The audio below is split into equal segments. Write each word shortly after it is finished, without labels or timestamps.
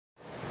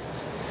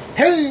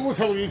Hey, what's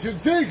up with YouTube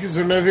today? Because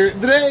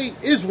today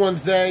is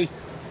Wednesday,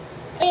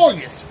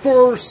 August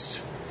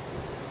 1st.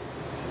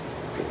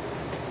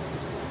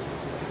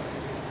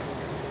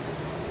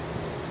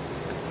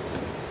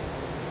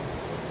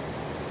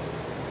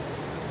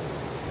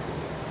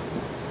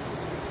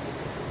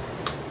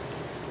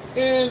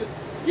 And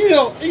you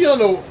don't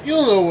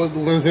know what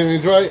Wednesday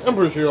means, right? I'm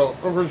pretty sure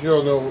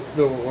y'all know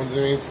what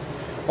Wednesday means.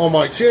 On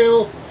my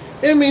channel,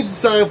 it means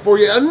it's time for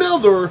yet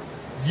another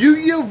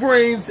Yugioh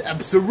Vrains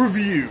episode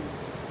review.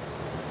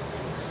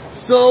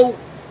 So,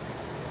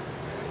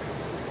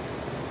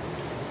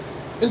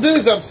 in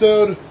today's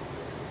episode,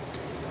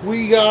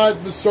 we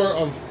got the start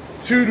of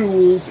two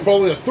duels,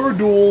 probably a third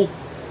duel.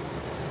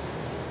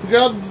 We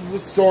got the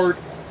start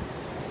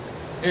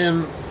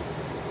and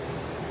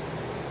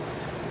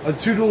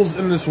two duels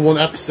in this one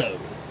episode.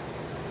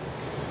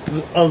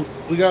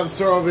 We got the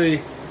start of a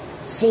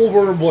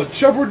Soulburner Blood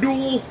Shepherd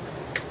duel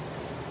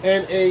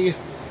and a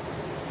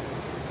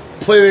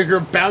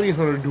Playmaker Bounty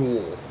Hunter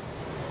duel.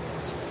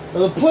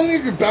 Now, the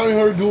Playmaker Bounty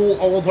Hunter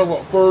duel I want to talk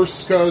about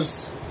first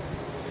because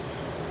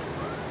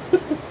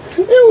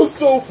it was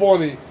so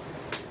funny.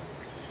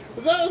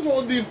 That was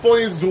one of the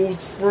funniest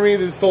duels for me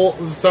this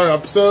entire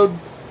episode.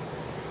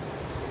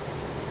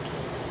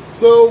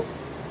 So,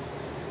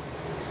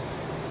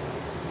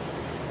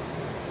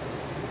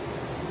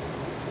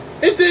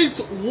 it takes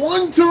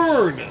one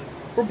turn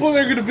for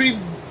Playmaker to beat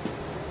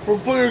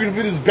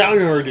this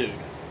Bounty Hunter dude.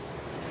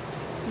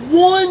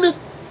 One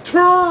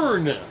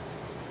turn.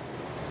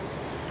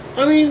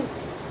 I mean,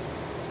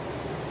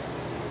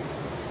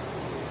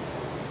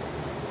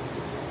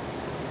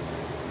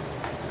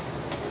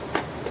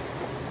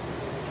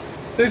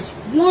 it's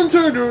one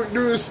turn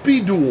during a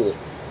speed duel.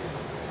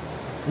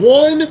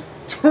 One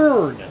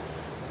turn.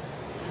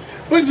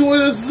 Basically,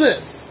 what is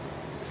this?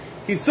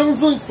 He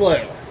summons Link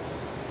Slayer.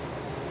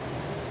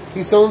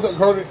 He summons a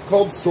card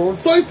called Storm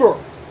Cypher.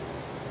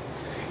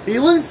 He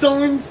Link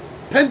summons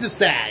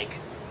Pentastag.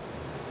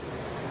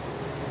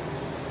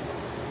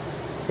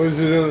 For those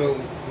who don't know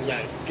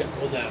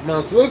what that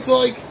monster looks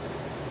like,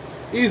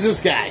 he's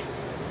this guy.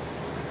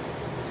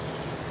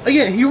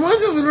 Again, he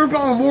reminds me of an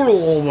Earthbound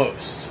Immortal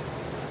almost.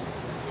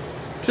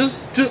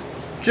 Just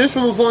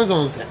from those lines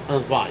on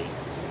his body.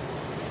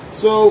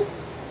 So,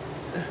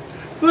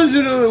 for those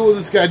who don't know what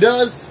this guy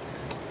does,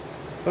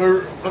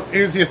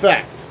 here's the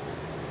effect.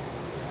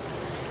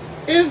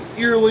 If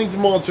your linked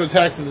monster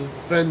attacks a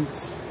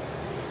defense,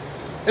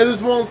 and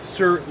this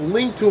monster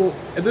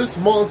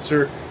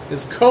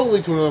is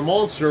co-linked to another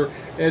monster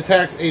and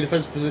attacks a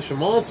defense position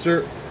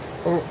monster,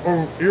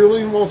 or your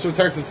linked monster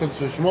attacks a defense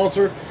position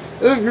monster,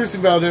 it will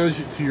piercing battle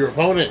damage to your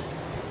opponent.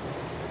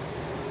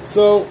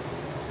 So,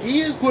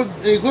 he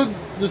equipped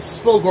this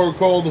spell card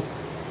called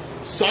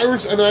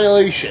Cyrus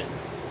Annihilation.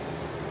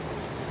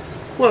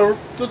 Whatever,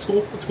 that's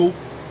cool.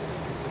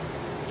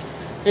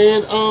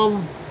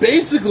 And,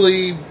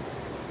 basically,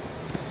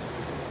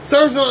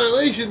 Cyrus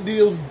Annihilation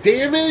deals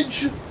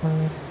damage to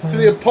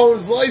the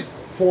opponent's life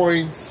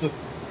points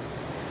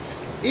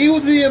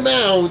equal to the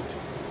amount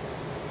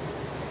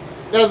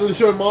after the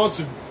shown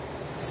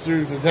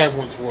monster's attack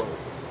points were.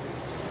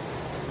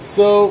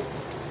 So,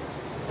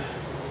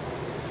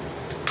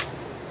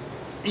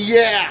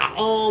 yeah,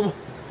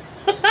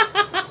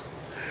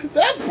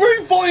 that's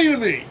pretty funny to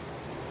me.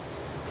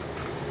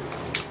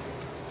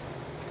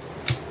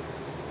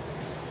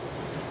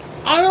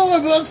 I don't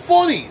know, but that's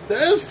funny.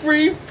 That's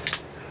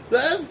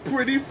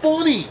pretty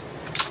funny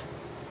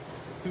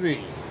to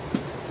me.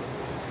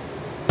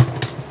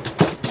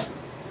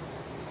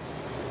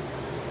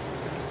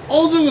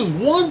 All it took was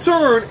one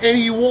turn and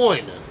he won.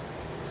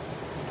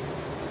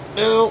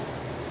 Now,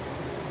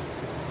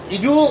 he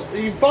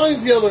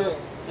finds the other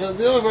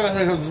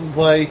guy comes into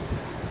play.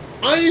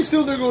 I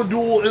assume they're going to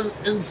duel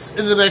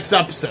in the next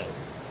episode.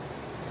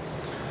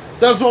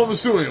 That's what I'm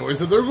assuming anyway.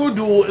 So they're going to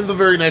duel in the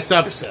very next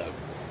episode.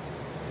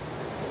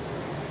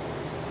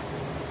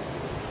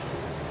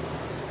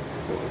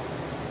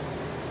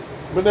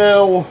 But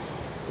now,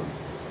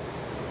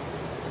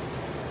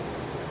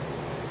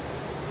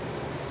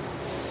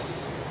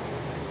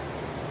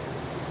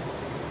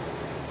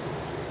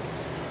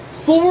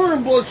 Soulburner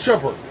and Blood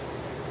Shepherd.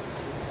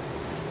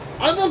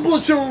 I thought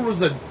Blood Shepherd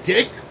was a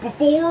dick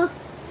before,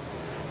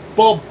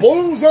 but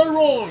boy was I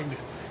wrong.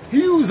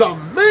 He was a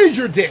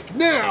major dick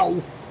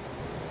now.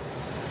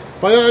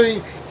 By that I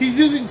mean, he's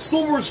using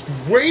Soulburner's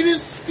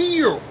greatest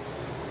fear,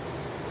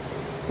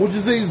 which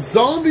is a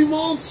zombie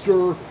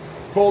monster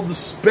called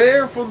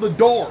Despair from the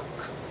Dark.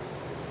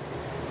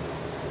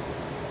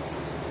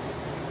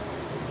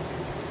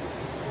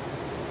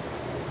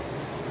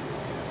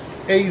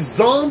 A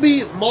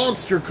zombie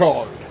monster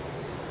card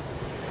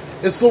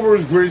is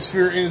Soulburner's greatest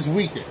fear and his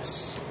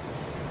weakness.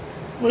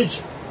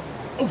 Which,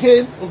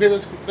 okay,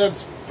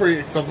 that's pretty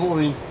acceptable.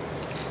 I mean,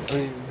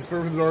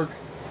 Despair from the Dark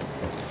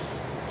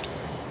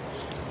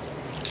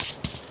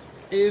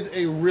is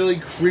a really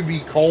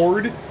creepy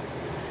card.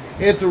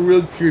 And it's a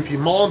real creepy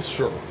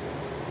monster.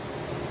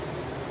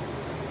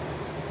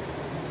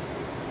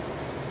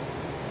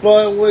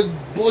 But what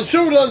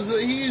Yugioh does is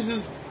that he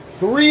uses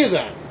 3 of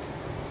them.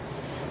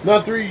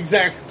 Not 3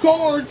 exact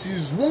cards,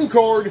 use 1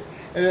 card,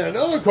 and then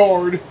another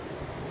card,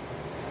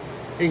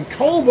 in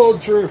combo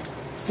turn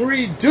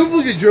 3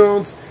 duplicate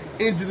drones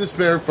into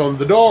Despair from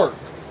the Dark.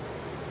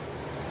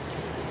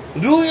 The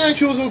dueling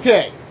action was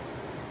okay.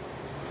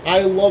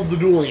 I love the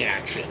dueling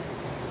action.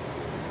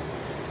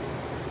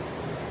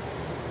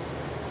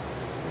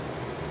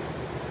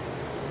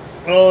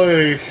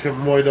 Oh,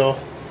 Shimoida.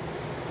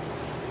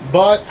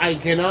 But I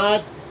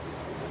cannot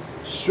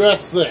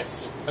stress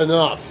this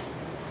enough.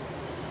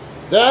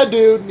 That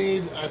dude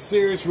needs a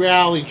serious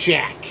reality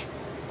check.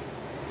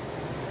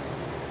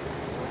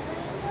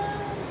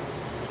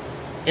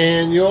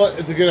 And you know what?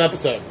 It's a good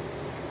episode.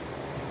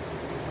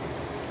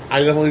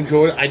 I definitely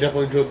enjoyed it. I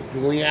definitely enjoyed the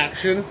dueling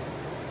action.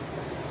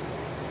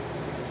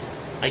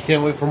 I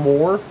can't wait for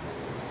more.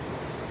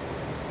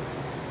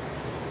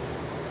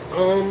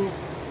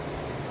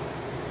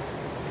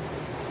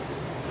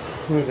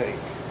 What do you think?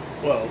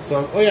 Well,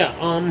 so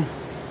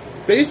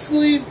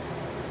basically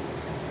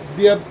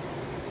the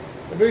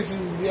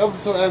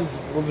episode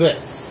ends with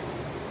this.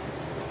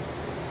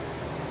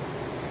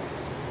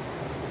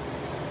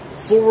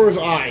 Silver's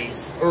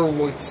eyes are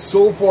like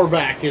so far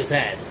back in his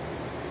head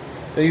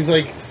that he's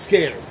like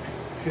scared.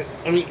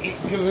 I mean,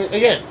 because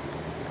again,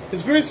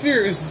 his greatest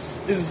fear is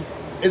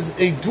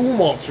a dual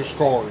monsters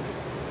card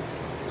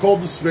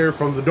called Despair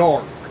from the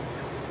Dark.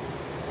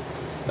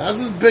 That's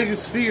his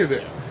biggest fear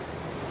there.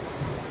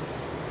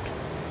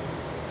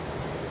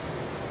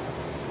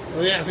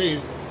 Well, yeah, see.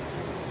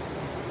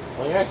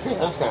 Well, yeah,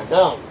 that's kind of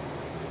dumb.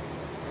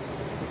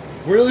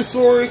 Really,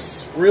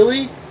 Source?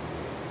 Really?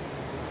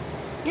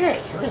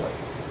 Yes, really.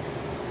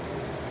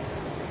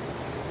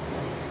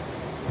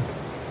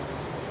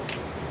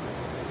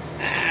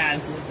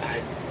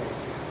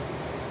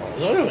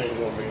 Nobody's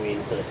going to bring me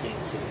into the seat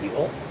to see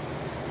people.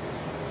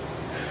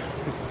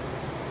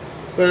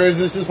 So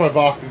this is my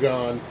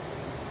Bakugan.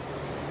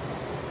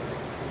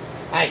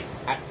 Hi,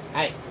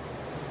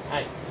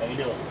 how you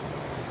doing?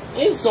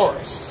 Hey,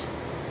 Source.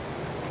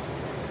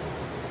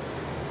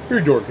 You're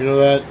a dork, you know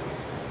that?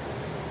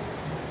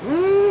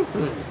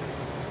 Mm-hmm.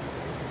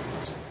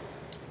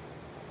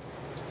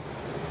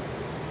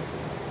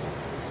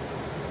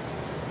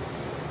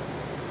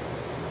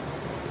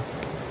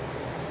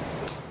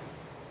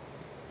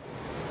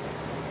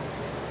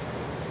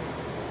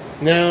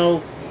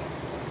 Now,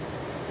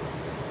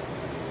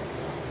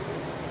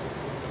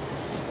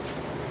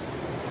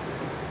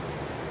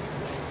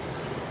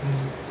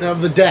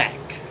 the deck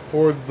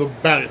for the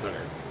Bounty Hunter.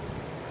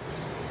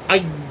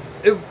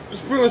 It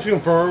was pretty much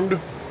confirmed,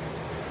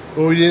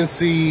 but we didn't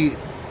see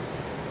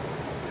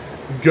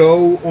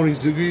Go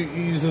Onizuki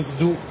use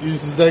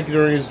his deck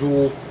during his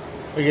duel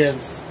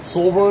against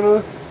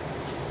Soulburner.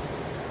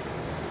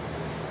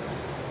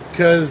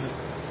 Because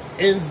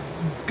in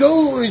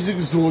Go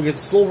Onizuki's duel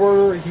against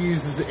Soulburner, he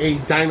uses a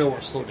Dino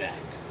Wrestler deck.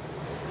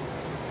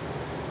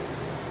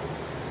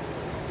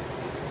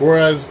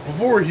 Whereas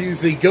before he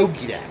used a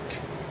Goki deck.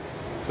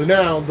 So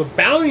now the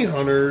Bounty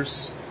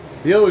Hunters,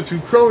 the other 2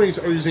 cronies,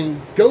 are using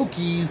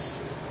Gokis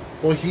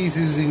while he's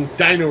using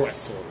Dino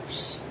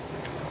Wrestlers.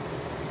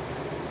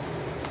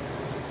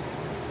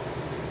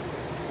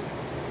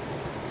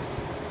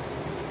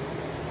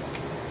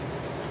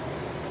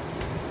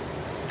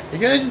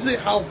 And can I just say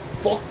how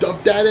fucked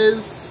up that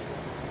is?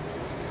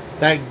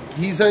 That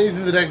he's not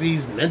using the deck that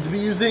he's meant to be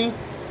using?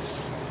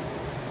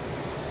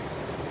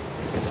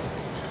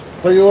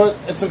 But you know what?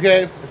 It's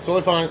okay. It's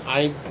totally fine.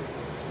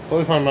 It's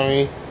totally fine by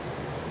me.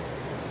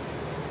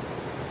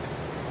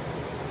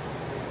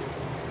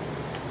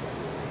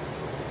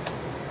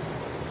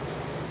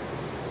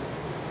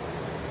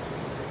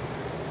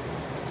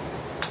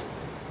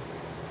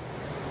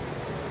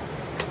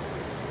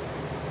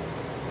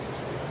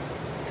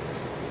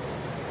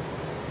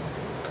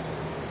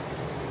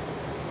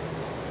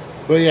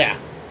 But yeah.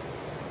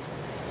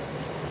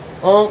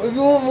 If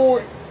you want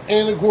more,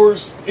 and of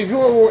course, if you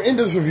want more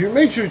in-depth review,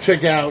 make sure to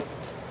check out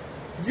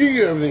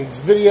Yugioh Everything's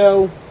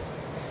video.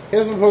 He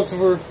hasn't been posted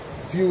for a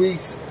few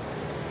weeks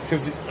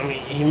because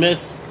he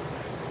missed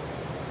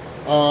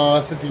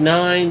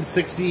 59,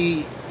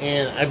 60,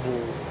 and I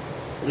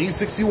believe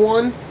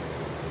 61.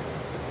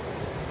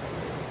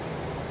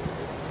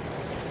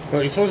 No,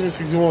 he's posting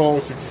 61,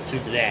 almost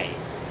 62 today.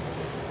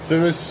 So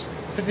it was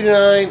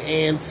 59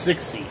 and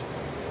 60.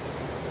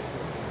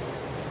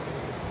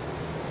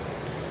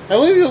 I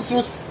believe he also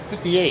was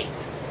 58.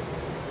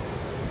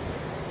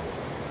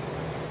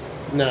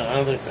 No, I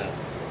don't think so.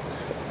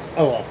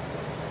 Oh well.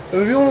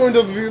 If you want more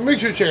in-depth review, make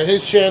sure to check out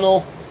his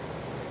channel.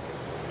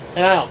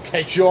 And I'll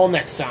catch you all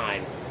next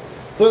time.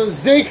 So this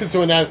is Dave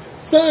Kastoin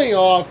signing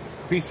off.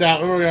 Peace out.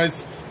 Remember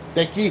guys,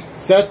 Deki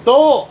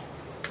Seto.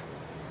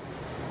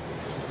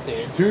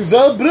 Into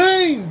the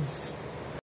brains!